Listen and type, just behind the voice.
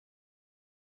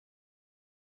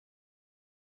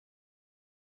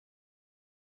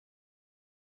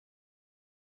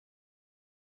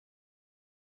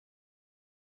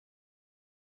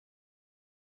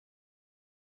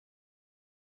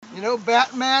You know,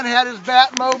 Batman had his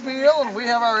Batmobile, and we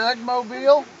have our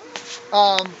Eggmobile.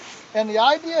 And the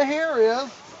idea here is,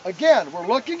 again, we're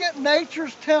looking at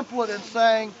nature's template and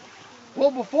saying, well,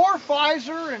 before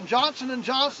Pfizer and Johnson &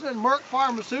 Johnson and Merck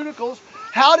Pharmaceuticals,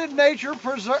 how did nature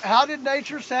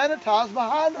sanitize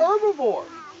behind herbivores?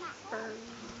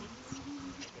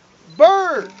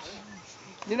 Birds.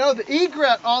 You know, the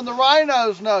egret on the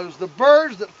rhino's nose, the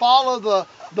birds that follow the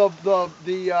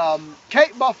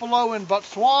Cape buffalo in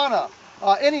Botswana.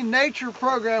 Any nature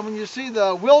program, when you see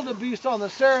the wildebeest on the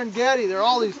Serengeti, there are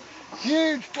all these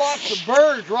huge flocks of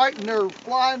birds, right? And they're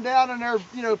flying down and they're,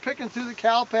 you know, picking through the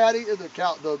cow patty,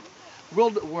 the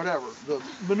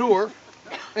manure,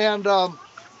 and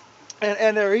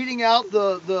they're eating out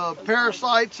the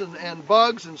parasites and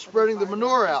bugs and spreading the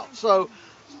manure out. So,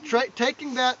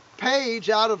 taking that page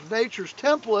out of nature's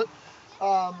template,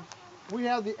 we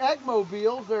have the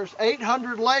Eggmobiles. There's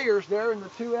 800 layers there in the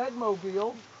 2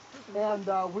 Eggmobiles.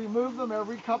 And we move them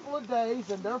every couple of days,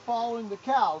 and they're following the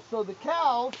cows. So the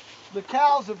cows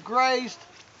have grazed,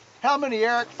 how many,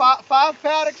 Eric? Five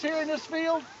paddocks here in this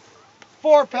field?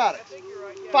 4 paddocks.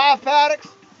 5 paddocks?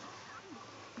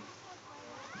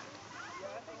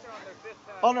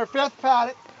 On their 5th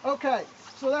paddock. Okay,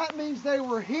 so that means they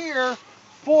were here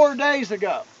 4 days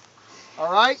ago.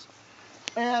 All right?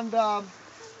 And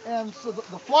so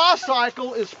the fly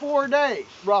cycle is 4 days,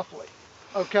 roughly.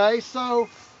 Okay, so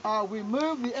we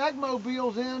moved the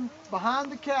Eggmobiles in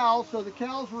behind the cows, so the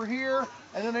cows were here,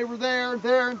 and then they were there,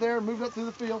 moved up through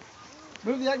the field.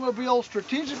 Moved the Eggmobile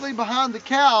strategically behind the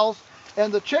cows,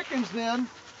 and the chickens then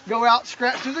go out,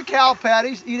 scratch through the cow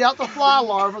patties, eat out the fly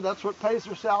larvae. That's what pays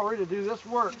their salary to do this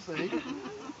work, see?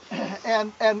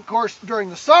 And of course, during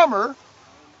the summer,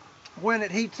 when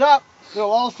it heats up,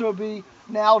 there'll also be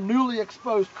now newly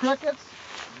exposed crickets,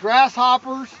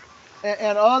 grasshoppers,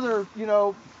 and other, you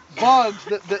know, bugs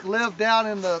that live down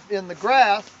in the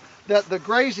grass that the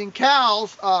grazing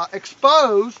cows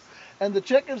expose, and the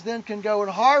chickens then can go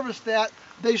and harvest that.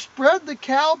 They spread the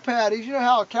cow patties. You know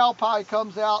how a cow pie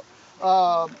comes out,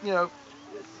 you know,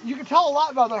 you can tell a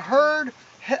lot by the herd,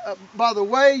 by the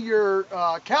way your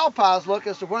cow pies look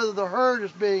as to whether the herd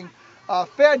is being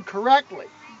fed correctly.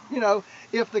 You know,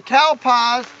 if the cow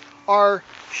pies are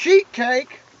sheet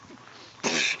cake,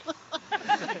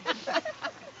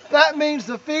 that means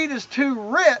the feed is too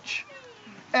rich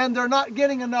and they're not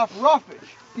getting enough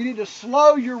roughage. You need to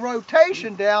slow your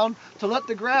rotation down to let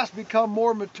the grass become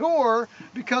more mature,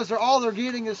 because all they're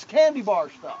getting is candy bar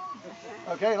stuff.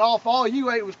 Okay, and if all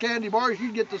you ate was candy bars,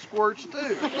 you'd get the squirts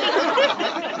too.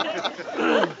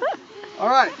 All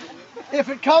right, if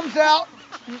it comes out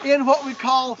in what we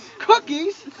call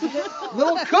cookies,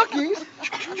 little cookies,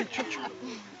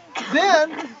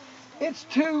 then it's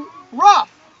too rough.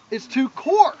 It's too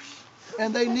coarse,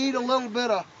 and they need a little bit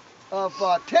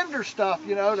of tender stuff,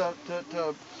 you know,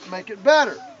 to make it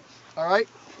better. All right?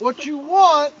 What you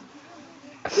want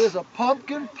is a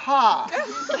pumpkin pie.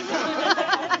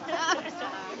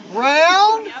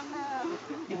 Round,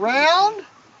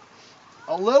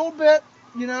 a little bit,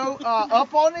 you know,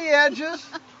 up on the edges,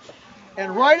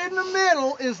 and right in the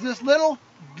middle is this little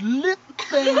blip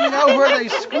thing, you know, where they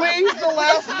squeeze the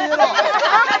last bit off.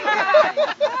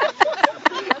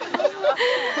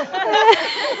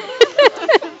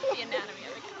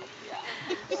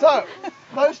 So,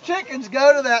 those chickens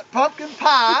go to that pumpkin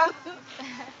pie,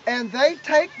 and they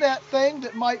take that thing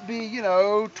that might be, you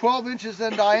know, 12 inches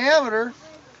in diameter,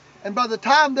 and by the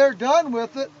time they're done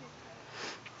with it,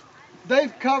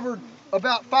 they've covered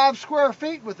about 5 square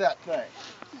feet with that thing.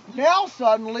 Now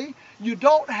suddenly, you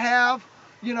don't have,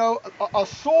 you know, a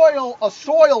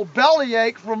soil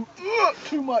bellyache from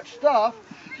too much stuff.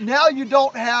 Now you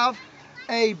don't have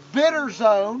a bitter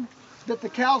zone that the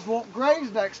cows won't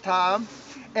graze next time,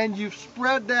 and you've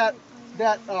spread that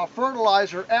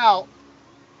fertilizer out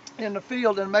in the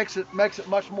field, and makes it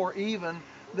much more even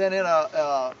than in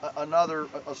another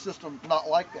system not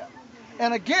like that.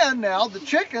 And again, now the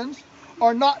chickens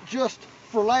are not just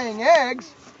for laying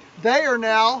eggs; they are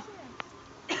now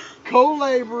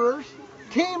co-laborers,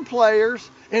 team players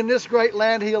in this great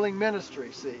land healing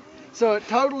ministry. See, so it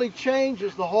totally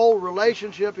changes the whole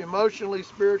relationship, emotionally,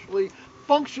 spiritually,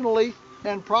 functionally,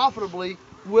 and profitably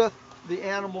with the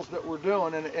animals that we're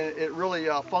doing, and it really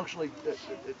functionally,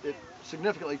 it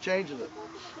significantly changes it.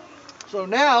 So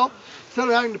now, instead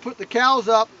of having to put the cows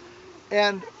up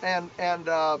and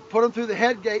put them through the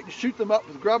head gate and shoot them up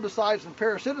with grubicides and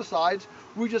parasiticides,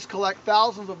 we just collect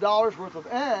thousands of dollars worth of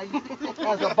eggs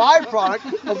as a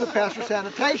byproduct of the pasture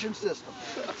sanitation system.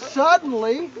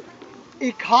 Suddenly,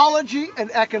 ecology and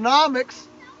economics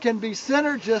can be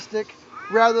synergistic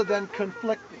rather than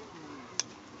conflicting.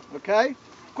 Okay?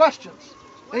 Questions?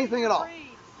 Anything at all?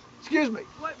 Excuse me.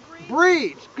 What breeds?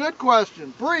 Breeds. Good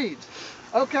question. Breeds.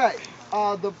 Okay.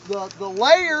 The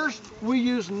layers, we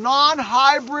use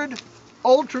non-hybrid,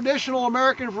 old traditional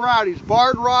American varieties.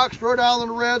 Barred Rocks, Rhode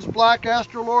Island Reds, Black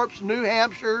Astrolorps, New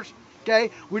Hampshires.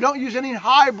 Okay? We don't use any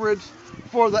hybrids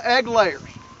for the egg layers.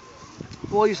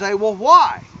 Well, you say, well,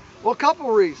 why? Well, a couple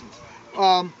of reasons.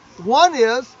 One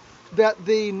is that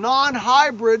the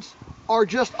non-hybrids are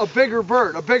just a bigger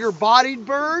bird, a bigger bodied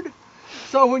bird.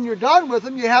 So when you're done with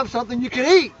them, you have something you can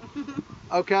eat.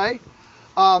 Okay?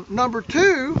 Number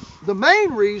two, the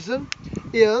main reason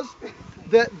is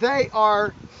that they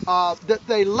are, that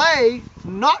they lay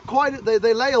not quite,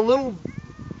 they lay a little,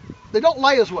 they don't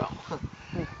lay as well.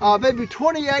 Maybe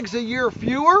 20 eggs a year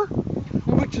fewer,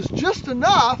 which is just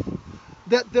enough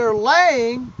that their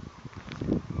laying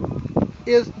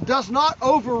does not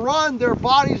overrun their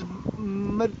body's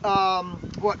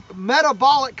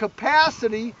metabolic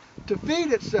capacity to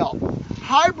feed itself.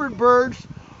 Hybrid birds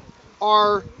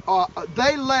are,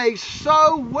 they lay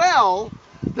so well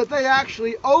that they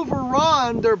actually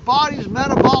overrun their body's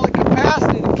metabolic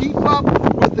capacity to keep up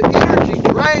with the energy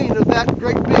drain of that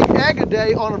great big egg a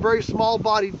day on a very small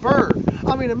bodied bird.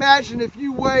 I mean, imagine if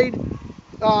you weighed,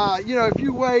 if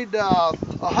you weighed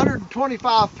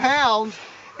 125 pounds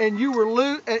and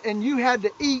you had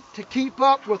to eat to keep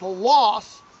up with a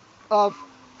loss of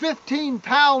 15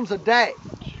 pounds a day.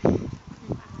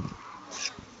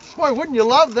 Boy, wouldn't you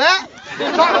love that?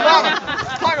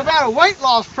 Talk about a weight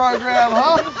loss program,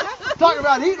 huh? Talk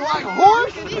about eating like a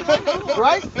horse,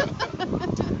 right?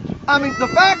 I mean, the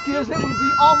fact is, it would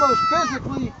be almost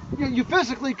physically, you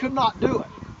physically could not do it.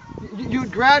 You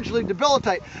would gradually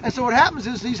debilitate. And so what happens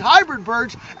is these hybrid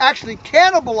birds actually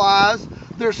cannibalize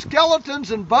their skeletons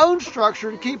and bone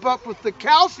structure to keep up with the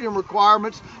calcium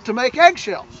requirements to make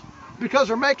eggshells, because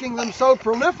they're making them so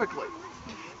prolifically.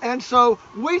 And so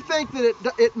we think that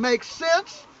it makes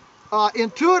sense,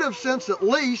 intuitive sense at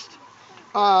least,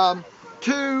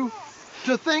 to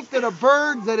think that a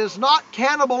bird that is not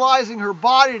cannibalizing her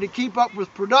body to keep up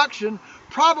with production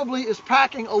probably is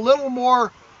packing a little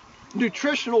more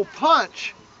nutritional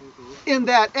punch in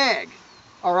that egg.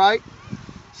 All right?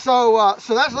 So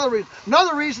that's another reason.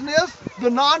 Another reason is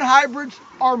the non-hybrids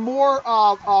are more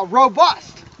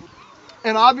robust.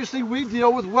 And obviously we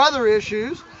deal with weather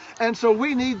issues, and so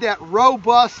we need that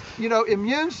robust,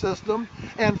 immune system.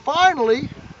 And finally,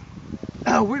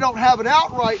 we don't have it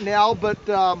out right now, but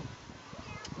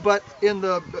in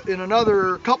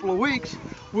another couple of weeks,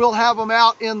 we'll have them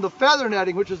out in the feather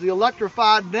netting, which is the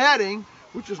electrified netting,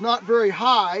 which is not very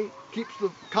high, keeps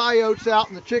the coyotes out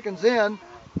and the chickens in.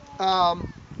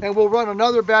 And we'll run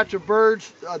another batch of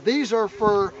birds. These are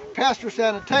for pasture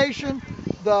sanitation.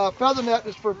 The feather net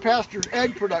is for pasture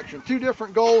egg production. Two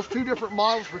different goals, two different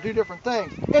models for two different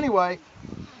things. Anyway,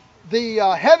 the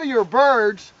heavier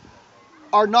birds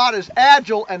are not as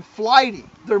agile and flighty.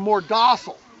 They're more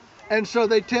docile. And so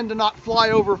they tend to not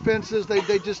fly over fences.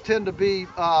 They just tend to be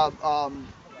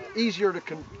easier to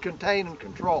contain and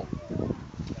control.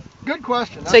 Good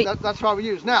question. That's why we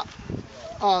use. Now,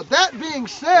 that being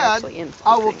said,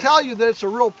 I will tell you that it's a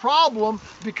real problem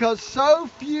because so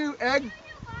few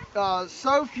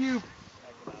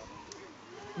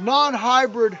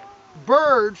non-hybrid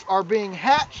birds are being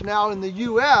hatched now in the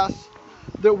U.S.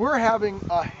 that we're having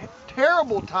a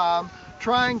terrible time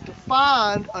trying to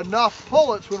find enough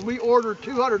pullets. When we order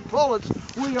 200 pullets,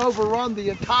 we overrun the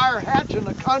entire hatch in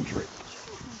the country.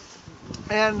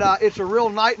 And it's a real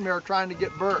nightmare trying to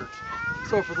get birds.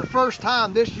 So for the first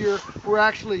time this year, we're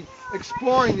actually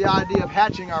exploring the idea of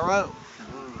hatching our own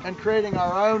and creating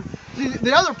our own. See,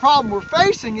 the other problem we're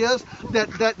facing is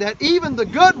that even the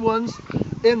good ones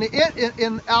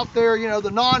out there,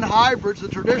 the non-hybrids, the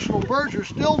traditional birds, are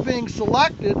still being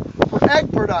selected for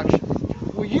egg production.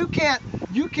 Well, you can't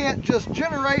just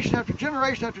generation after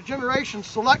generation after generation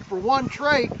select for one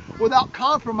trait without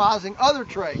compromising other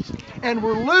traits. And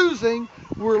we're losing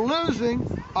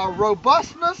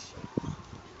robustness,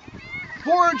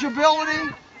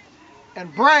 forageability,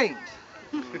 and brains.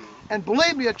 And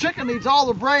believe me, a chicken needs all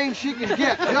the brains she can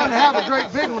get. She doesn't have a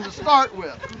great big one to start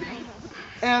with.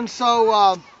 And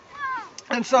so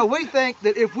we think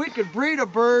that if we could breed a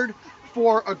bird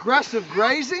for aggressive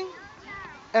grazing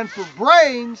and for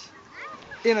brains,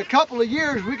 in a couple of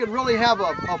years we could really have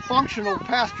a functional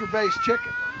pasture-based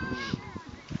chicken.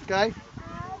 Okay?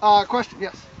 Question?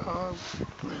 Yes.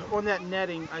 On that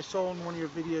netting, I saw in one of your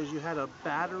videos you had a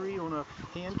battery on a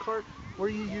hand cart. What are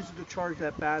you using to charge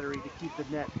that battery to keep the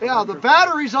net? Yeah, the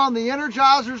batteries on the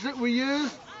energizers that we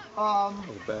use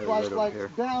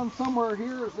like down somewhere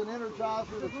here is an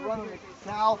energizer that's running the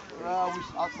cow.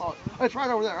 I saw it. It's right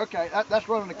over there. Okay, that's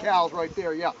running the cows right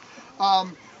there. Yeah.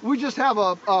 We just have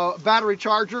a battery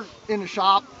charger in the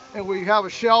shop, and we have a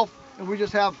shelf, and we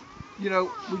just have,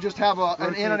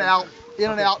 an in and out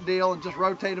deal, and just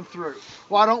rotate them through.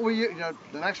 Why don't we? The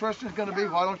next question is going to be,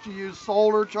 why don't you use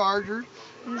solar chargers?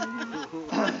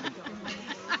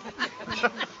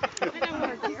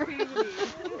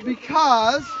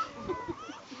 Because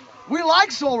we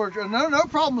like solar, no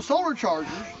problem with solar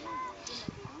chargers,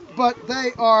 but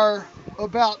they are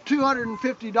about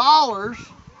 $250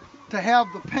 to have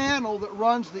the panel that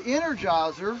runs the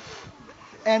Energizer,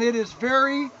 and it is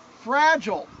very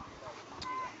fragile.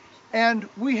 And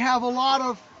we have a lot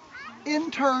of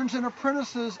interns and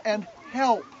apprentices and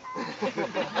help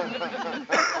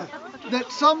that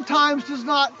sometimes does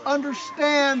not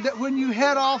understand that when you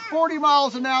head off 40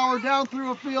 miles an hour down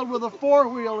through a field with a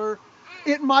four-wheeler,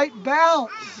 it might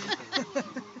bounce.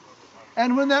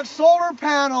 And when that solar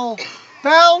panel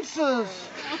bounces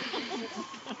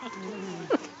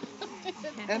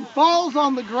and falls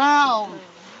on the ground,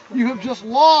 you have just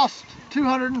lost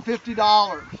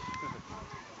 $250.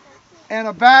 And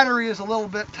a battery is a little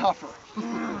bit tougher.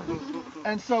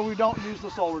 And so we don't use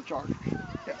the solar chargers.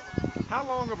 Yeah. How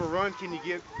long of a run can you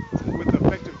get with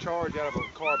effective charge out of a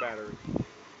car battery?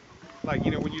 Like,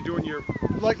 when you're doing your...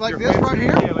 Like your this fencing, right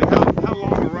here? Yeah, like how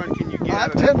long a run can you get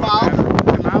out of 10 miles.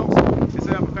 10 miles? Is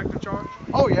that effective charge?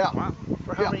 Oh, yeah. Wow.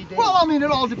 For how many days? Well, it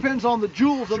all depends on the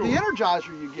joules of the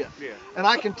Energizer you get. Yeah. And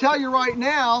I can tell you right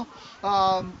now,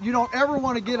 you don't ever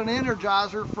want to get an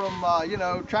Energizer from,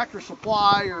 Tractor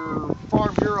Supply or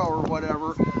Farm Bureau or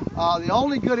whatever. The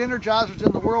only good Energizers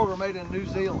in the world are made in New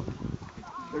Zealand.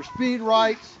 They're Speed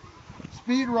Rights,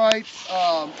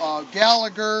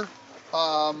 Gallagher,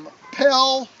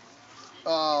 Pell,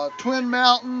 Twin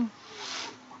Mountain.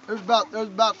 There's about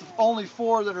the only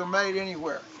 4 that are made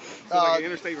anywhere. So like an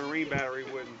Interstate Marine battery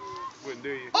wouldn't do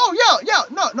you? Oh yeah.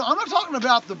 No, I'm not talking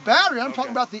about the battery. I'm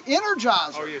talking about the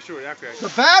Energizer. Oh yeah, sure. Okay. The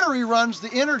battery runs the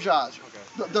Energizer.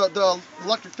 Okay. The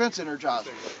electric fence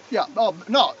Energizer. Yeah. Oh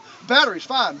no, battery's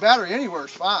fine. Battery anywhere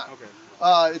is fine. Okay.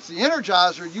 It's the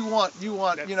Energizer. You want that you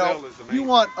want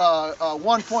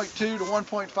 1.2 to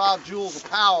 1.5 joules of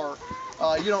power.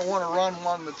 You don't want to run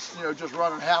one that's just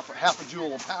running half a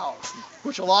joule of power,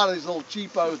 which a lot of these little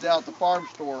cheapos down at the farm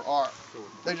store are.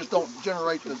 They just don't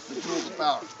generate the joules of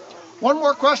power. One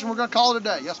more question, we're going to call it a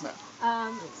day. Yes, ma'am.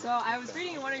 So I was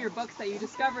reading in one of your books that you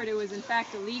discovered it was in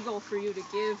fact illegal for you to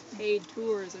give paid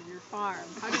tours of your farm.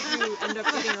 How did you end up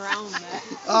getting around that?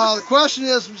 The question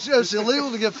is, it's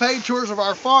illegal to give paid tours of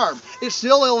our farm. It's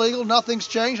still illegal, nothing's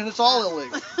changed, and it's all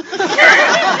illegal.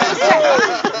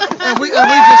 and we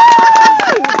just...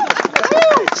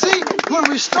 See, when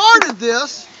we started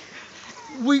this,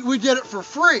 we did it for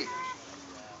free.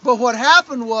 But what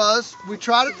happened was, we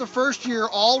tried it the first year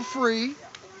all free.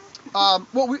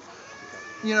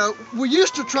 We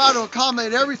used to try to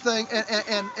accommodate everything,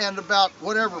 and about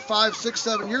 5, 6,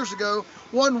 7 years ago,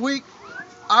 one week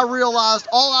I realized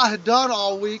all I had done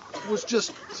all week was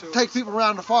just take people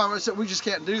around the farm. I said, we just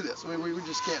can't do this. We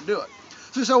just can't do it.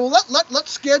 So we said, well,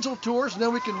 let's schedule tours, and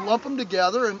then we can lump them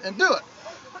together and do it.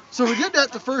 So we did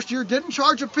that the first year, didn't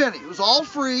charge a penny. It was all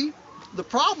free. The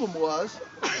problem was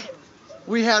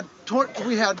we had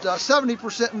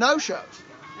 70% no-shows.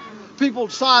 People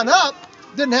would sign up,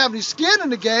 didn't have any skin in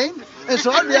the game, and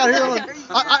so I'd be out here.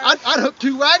 I'd hook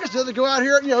 2 wagons together, go out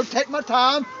here, take my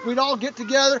time. We'd all get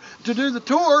together to do the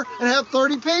tour and have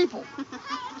 30 people.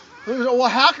 Well,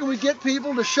 how can we get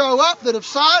people to show up that have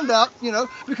signed up?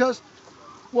 Because,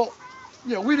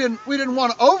 we didn't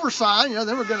want to oversign.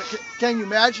 Then we're gonna. Can you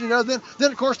imagine? Then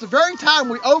of course the very time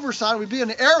we oversign, we'd be in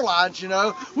the airlines.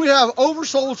 We have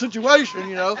oversold situation.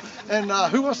 And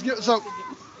who wants to get so?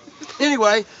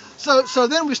 Anyway, so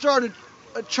then we started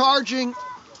charging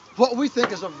what we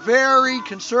think is a very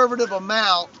conservative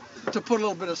amount to put a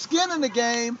little bit of skin in the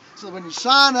game, so that when you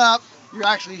sign up, you're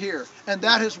actually here, and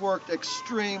that has worked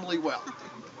extremely well.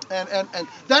 And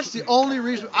that's the only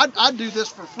reason I do this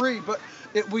for free, but.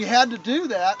 We had to do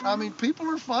that. People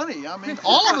are funny.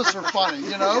 All of us are funny,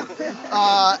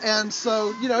 and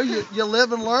so, you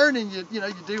live and learn, and you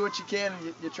do what you can,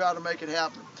 and you try to make it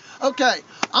happen. Okay,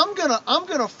 I'm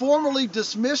gonna formally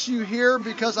dismiss you here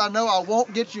because I know I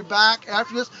won't get you back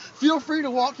after this. Feel free to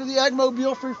walk to the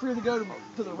Eggmobile. Feel free to go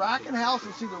to the racking house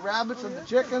and see the rabbits and the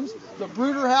chickens. The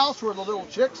brooder house where the little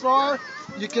chicks are.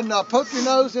 You can poke your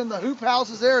nose in the hoop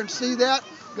houses there and see that.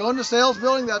 Go in the sales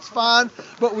building, that's fine,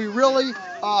 but we really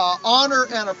honor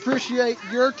and appreciate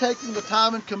your taking the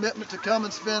time and commitment to come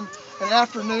and spend an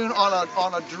afternoon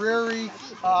on a dreary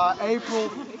April,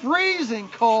 freezing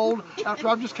cold, after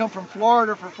I've just come from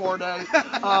Florida for 4 days,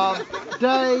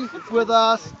 day with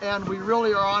us, and we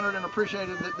really are honored and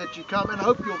appreciated that you come, and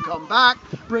hope you'll come back,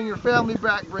 bring your family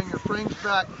back, bring your friends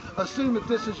back. Assume that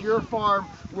this is your farm.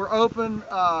 We're open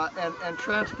and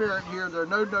transparent here. There are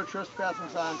no trespassing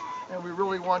signs, and we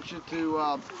really want you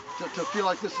to feel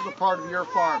like this is a part of your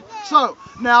farm. So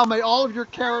now may all of your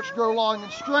carrots grow long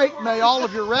and straight. May all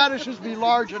of your radishes be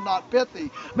large and not pithy.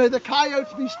 May the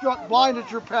coyotes be struck blind at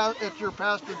your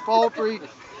pastured poultry.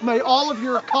 May all of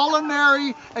your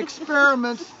culinary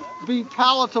experiments be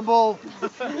palatable.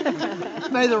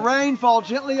 May the rain fall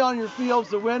gently on your fields,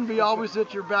 the wind be always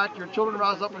at your back, your children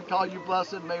rise up and call you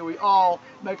blessed. May we all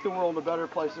make the world a better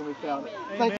place than we found it.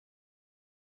 Thank you.